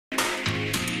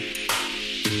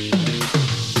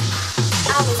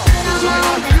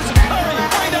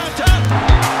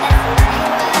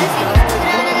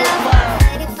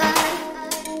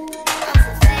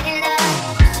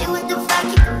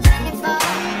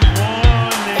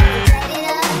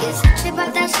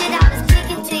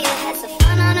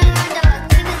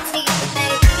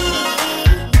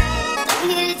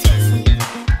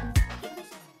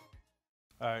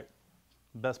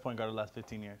best point guard of the last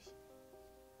 15 years?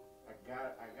 I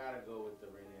gotta go with the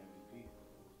reigning MVP.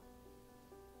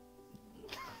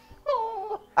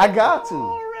 I got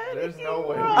to. There's no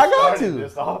way I got to.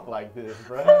 this off like this,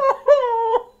 bro.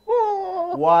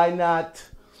 Why not?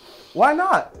 Why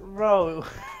not? Bro.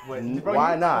 Wait,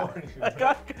 Why you not? corny,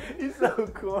 bro. He's so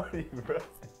corny, bro.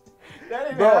 That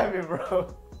didn't Bro. happen,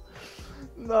 bro.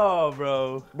 No,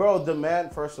 bro. Bro, the man,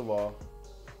 first of all,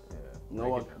 Yeah,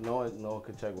 no one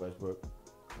could check Westbrook.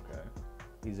 Okay.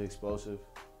 He's explosive.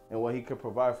 And what he could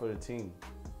provide for the team.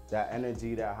 That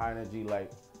energy, that high energy,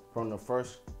 like from the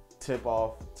first tip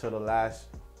off to the last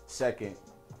second,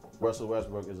 Russell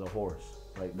Westbrook is a horse.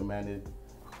 Like the man is,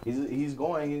 he's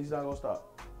going, he's not gonna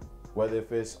stop. Whether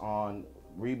if it's on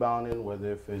rebounding,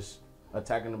 whether if it's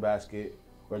attacking the basket,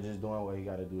 or just doing what he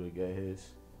gotta do to get his.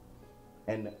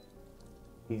 And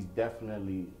he's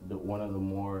definitely one of the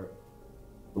more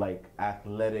like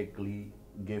athletically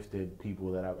gifted people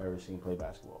that I've ever seen play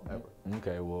basketball ever.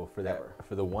 Okay, well, Ever.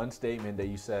 for the one statement that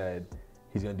you said,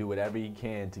 he's gonna do whatever he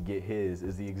can to get his,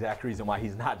 is the exact reason why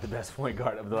he's not the best point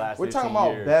guard of the last. We're 15 talking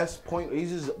about years. best point.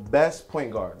 He's just best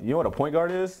point guard. You know what a point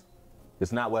guard is?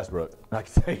 It's not Westbrook. I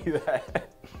can tell you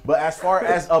that. But as far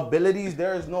as abilities,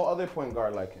 there is no other point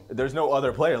guard like him. There's no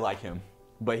other player like him,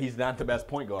 but he's not the best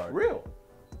point guard. Real.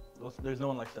 There's no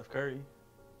one like Steph Curry.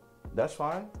 That's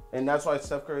fine. And that's why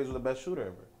Steph Curry is the best shooter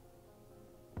ever.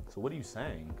 So what are you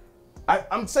saying?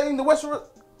 I'm saying the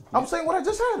Westbrook. I'm saying what I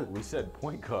just said. We said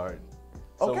point guard.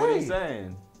 So what are Okay. you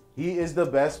saying? He is the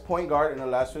best point guard in the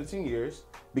last 15 years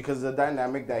because of the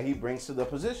dynamic that he brings to the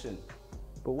position.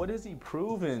 But what has he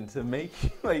proven to make,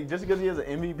 like, just because he has an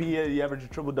MVP, he averaged a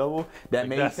triple-double, that Like,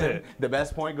 makes that's him it. the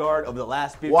best point guard of the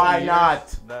last 15 Why years?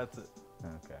 not? That's it.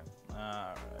 Okay. All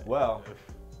right. Well,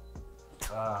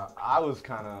 I was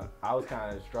kind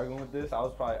of struggling with this. I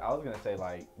was gonna say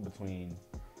like between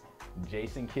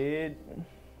Jason Kidd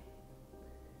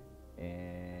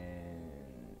and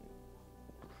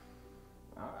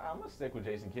I'm gonna stick with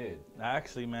Jason Kidd.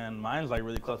 Actually, man, mine's like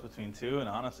really close between two, and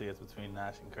honestly, it's between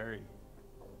Nash and Curry.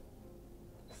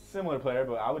 Similar player,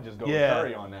 but I would just go Yeah. with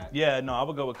Curry on that. Yeah, no, I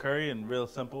would go with Curry, and real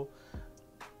simple.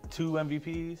 2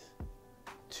 MVPs,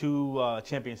 2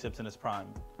 championships in his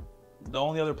prime. The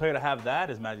only other player to have that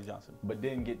is Magic Johnson. But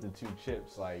didn't get the 2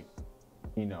 chips. Like,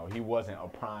 you know, he wasn't a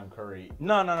prime Curry.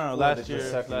 No. Well, the Last year.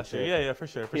 second chip. Yeah, for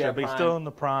sure. Yeah, But he's prime. still in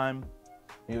the prime.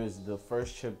 He was the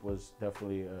first chip was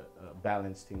definitely a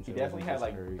balanced team. He so it definitely had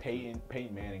wasn't like just Curry.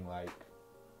 Peyton Manning like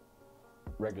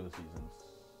regular seasons,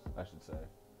 I should say.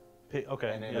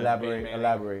 Okay. And then yeah.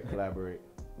 Elaborate.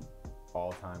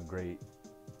 All-time great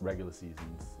regular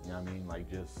seasons. You know what I mean? Like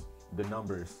just the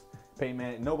numbers. Peyton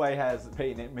Manning, nobody has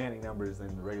Peyton Manning numbers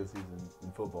in the regular season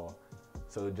in football.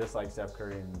 So just like Steph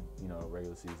Curry in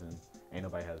regular season, ain't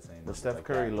nobody has the same. But numbers Steph like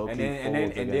Curry that. low-key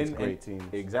folds against great teams.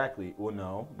 Exactly. Well,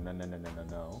 no.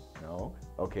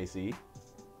 OKC,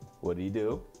 what do you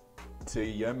do to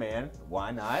your man?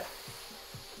 Why not?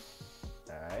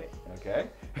 All right. Okay.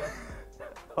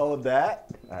 Hold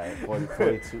that. All right,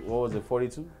 42. What was it?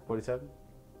 42? 47?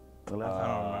 I don't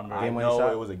remember. I Game-winning know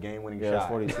shot? it was a game-winning Yeah,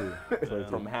 shot. it was 42.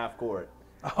 From half court.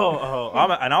 And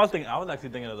I was actually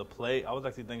thinking of the play. I was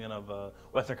actually thinking of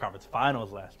Western Conference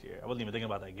Finals last year. I wasn't even thinking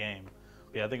about that game.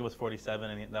 Yeah, I think it was 47,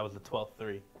 and that was the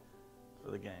 12-3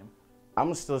 for the game. I'm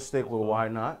gonna still stick with why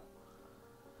not,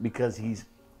 because he's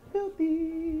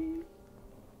filthy.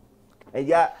 And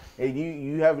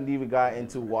you haven't even got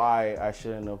into why I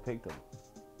shouldn't have picked him.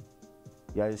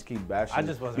 Yeah, I just keep bashing. I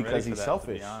just wasn't because ready for he's that,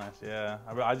 selfish. to be honest. Yeah,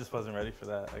 I just wasn't ready for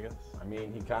that, I guess. I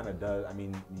mean, he kind of does. I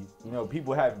mean, you know,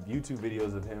 people have YouTube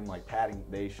videos of him like padding.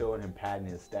 They showing him padding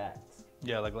his stats.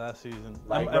 Yeah, like last season.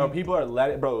 Like, bro, people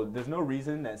are bro. There's no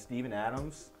reason that Steven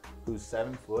Adams, who's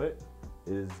 7 foot,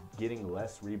 is getting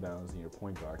less rebounds than your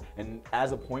point guard. And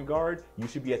as a point guard, you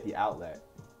should be at the outlet.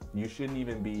 You shouldn't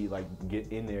even be like get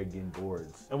in there getting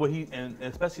boards. And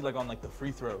especially like on like the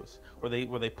free throws where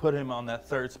they put him on that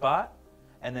 3rd spot,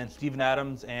 and then Steven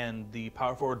Adams and the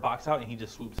power forward box out, and he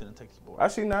just swoops in and takes the board.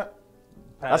 I've seen that.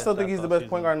 I still think he's the best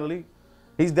point guard in the league.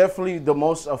 He's definitely the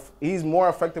most. He's more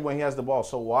effective when he has the ball.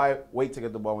 So why wait to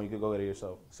get the ball when you could go get it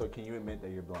yourself? So can you admit that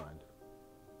you're blind?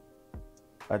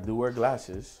 I do wear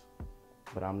glasses,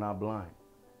 but I'm not blind.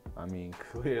 I mean,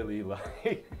 clearly,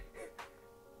 like,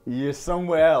 you're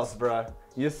somewhere else, bruh.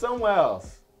 You're somewhere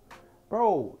else.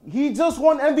 Bro, he just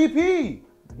won MVP.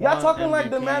 Y'all Won talking like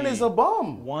the MVP. man is a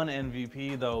bum. One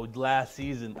MVP though last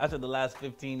season. I said the last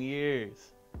 15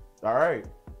 years. All right.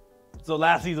 So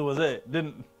last season was it.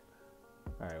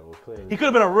 All right, well, clearly. He could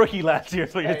have been a rookie last year,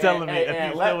 so you're telling me. If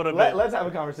he still would have been. Let's have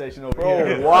a conversation over Bro,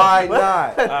 here. why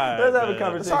not? Let's have a man.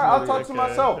 conversation. Sorry, I'll over talk here. to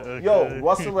myself. Okay. Yo,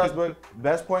 Russell Westbrook,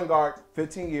 best point guard,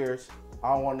 15 years. I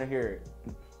don't want to hear it.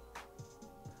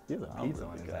 He has a I'm pizza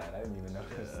really on his good. hat. I didn't even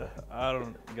notice. I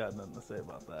don't got nothing to say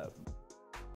about that.